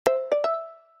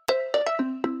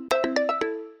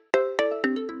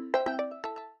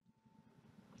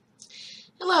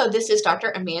Hello, this is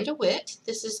Dr. Amanda Witt.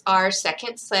 This is our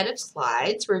second set of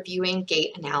slides reviewing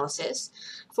gait analysis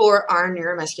for our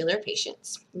neuromuscular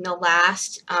patients. In the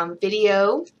last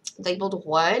video, labeled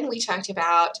 1, we talked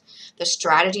about the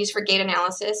strategies for gait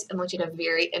analysis and looked at a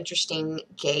very interesting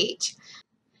gait.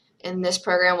 In this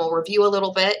program, we'll review a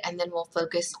little bit and then we'll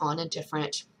focus on a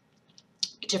different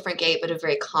gait, but a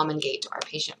very common gait to our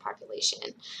patient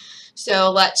population.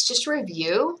 So let's just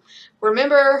review.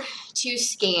 Remember to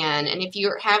scan, and if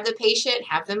you have the patient,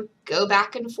 have them go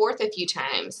back and forth a few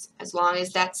times, as long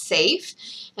as that's safe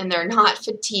and they're not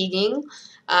fatiguing,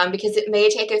 because it may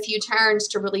take a few turns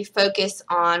to really focus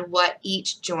on what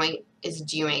each joint is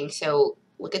doing. So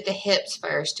look at the hips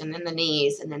first, and then the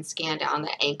knees, and then scan down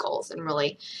the ankles and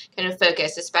really kind of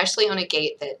focus, especially on a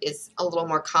gait that is a little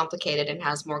more complicated and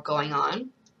has more going on.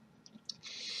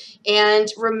 And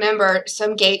remember,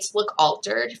 some gaits look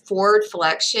altered. Forward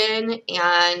flexion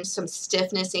and some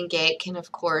stiffness in gait can,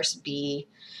 of course, be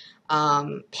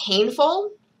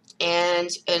painful. And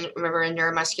remember, in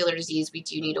neuromuscular disease, we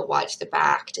do need to watch the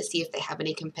back to see if they have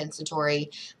any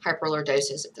compensatory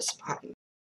hyperlordosis of the spine.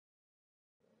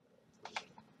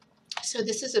 So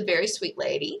this is a very sweet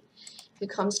lady who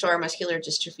comes to our muscular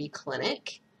dystrophy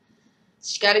clinic.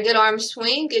 She's got a good arm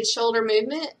swing, good shoulder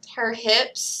movement. Her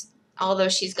hips, although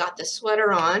she's got the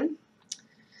sweater on,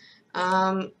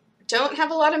 don't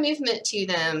have a lot of movement to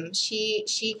them.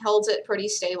 She holds it pretty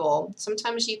stable.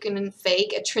 Sometimes you can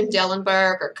fake a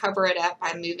Trendelenburg or cover it up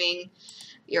by moving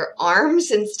your arms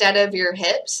instead of your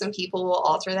hips. Some people will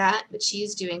alter that, but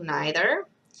she's doing neither.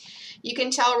 You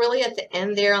can tell really at the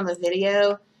end there on the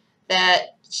video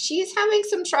that she's having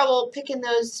some trouble picking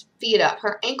those feet up.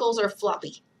 Her ankles are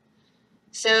floppy.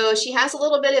 So she has a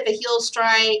little bit of a heel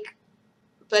strike,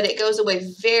 but it goes away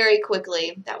very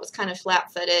quickly. That was kind of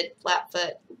flat-footed, flat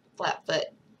foot, flat foot.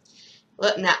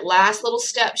 Look, and that last little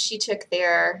step she took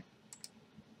there,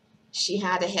 she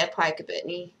had a hip hike a bit.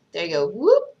 There you go,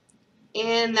 whoop.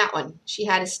 And that one, she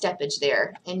had a steppage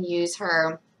there and use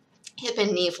her hip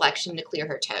and knee flexion to clear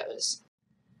her toes.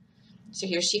 So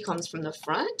here she comes from the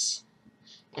front.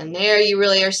 And there you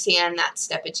really are seeing that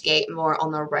steppage gait more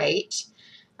on the right.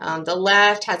 The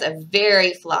left has a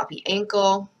very floppy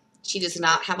ankle. She does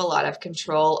not have a lot of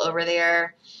control over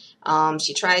there.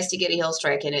 She tries to get a heel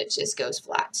strike and it just goes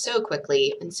flat so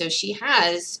quickly. And so she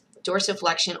has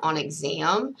dorsiflexion on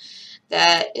exam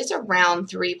that is around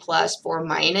 3+,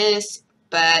 4-,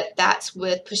 but that's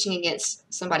with pushing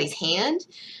against somebody's hand.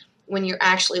 When you're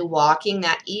actually walking,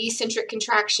 that eccentric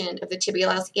contraction of the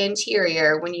tibialis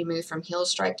anterior when you move from heel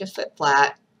strike to foot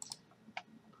flat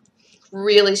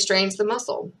really strains the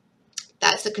muscle.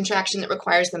 That's the contraction that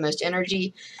requires the most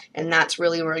energy, and that's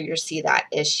really where you'll see that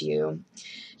issue.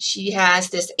 She has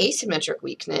this asymmetric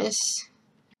weakness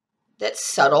that's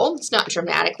subtle. It's not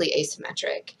dramatically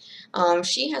asymmetric.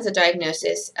 She has a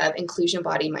diagnosis of inclusion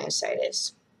body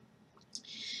myositis.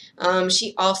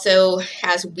 She also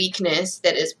has weakness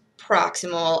that is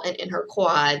proximal and in her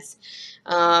quads.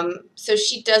 So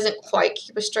she doesn't quite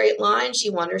keep a straight line.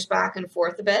 She wanders back and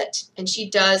forth a bit, and she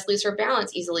does lose her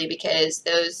balance easily because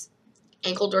those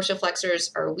ankle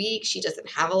dorsiflexors are weak. She doesn't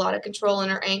have a lot of control in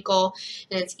her ankle,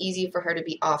 and it's easy for her to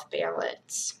be off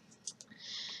balance.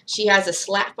 She has a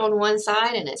slap on one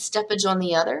side and a steppage on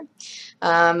the other.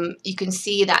 You can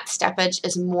see that steppage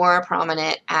is more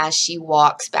prominent as she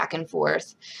walks back and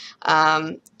forth.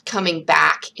 Coming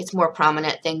back, it's more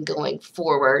prominent than going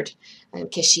forward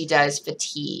because she does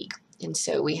fatigue. And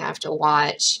so we have to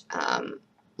watch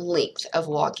length of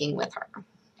walking with her,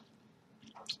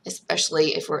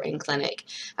 especially if we're in clinic.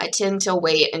 I tend to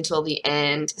wait until the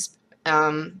end,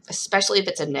 especially if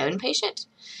it's a known patient,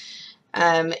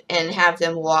 and have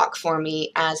them walk for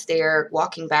me as they're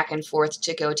walking back and forth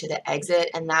to go to the exit,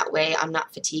 and that way I'm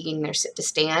not fatiguing their sit to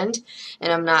stand,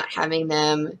 and I'm not having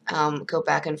them go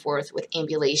back and forth with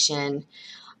ambulation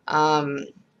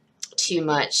too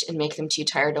much and make them too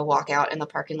tired to walk out in the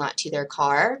parking lot to their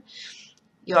car.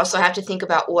 You also have to think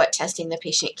about what testing the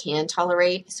patient can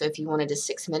tolerate. So if you wanted a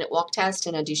 6-minute walk test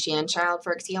in a Duchenne child,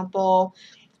 for example,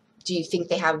 do you think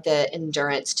they have the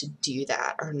endurance to do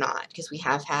that or not? Because we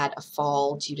have had a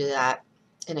fall due to that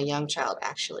in a young child,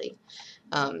 actually.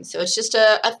 So it's just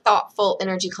a thoughtful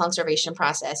energy conservation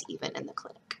process, even in the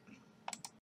clinic.